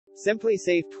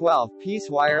SimpliSafe 12-piece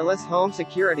wireless home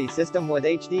security system with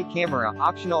HD camera,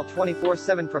 optional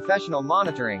 24/7 professional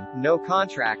monitoring, no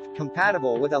contract,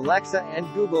 compatible with Alexa and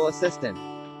Google Assistant.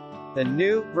 The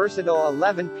new, versatile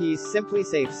 11-piece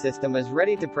SimpliSafe system is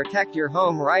ready to protect your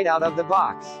home right out of the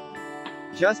box.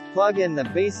 Just plug in the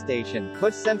base station,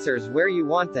 put sensors where you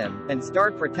want them, and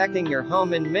start protecting your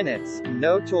home in minutes,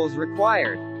 no tools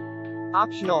required.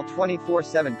 Optional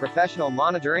 24/7 professional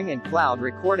monitoring and cloud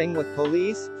recording with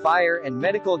police, fire and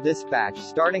medical dispatch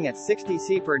starting at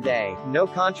 $60 per day. No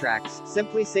contracts.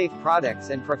 SimpliSafe products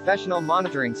and professional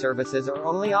monitoring services are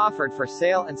only offered for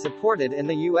sale and supported in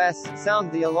the US.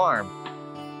 Sound the alarm.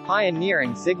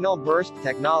 Pioneering signal burst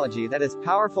technology that is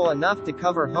powerful enough to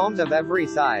cover homes of every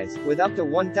size, with up to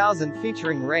 1,000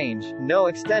 featuring range, no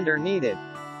extender needed.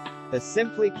 The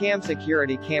Simplicam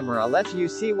security camera lets you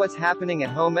see what's happening at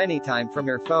home anytime from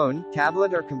your phone,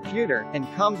 tablet or computer,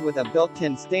 and comes with a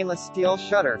built-in stainless steel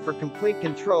shutter for complete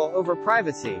control over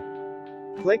privacy.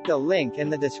 Click the link in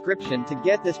the description to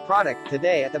get this product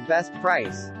today at the best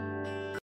price.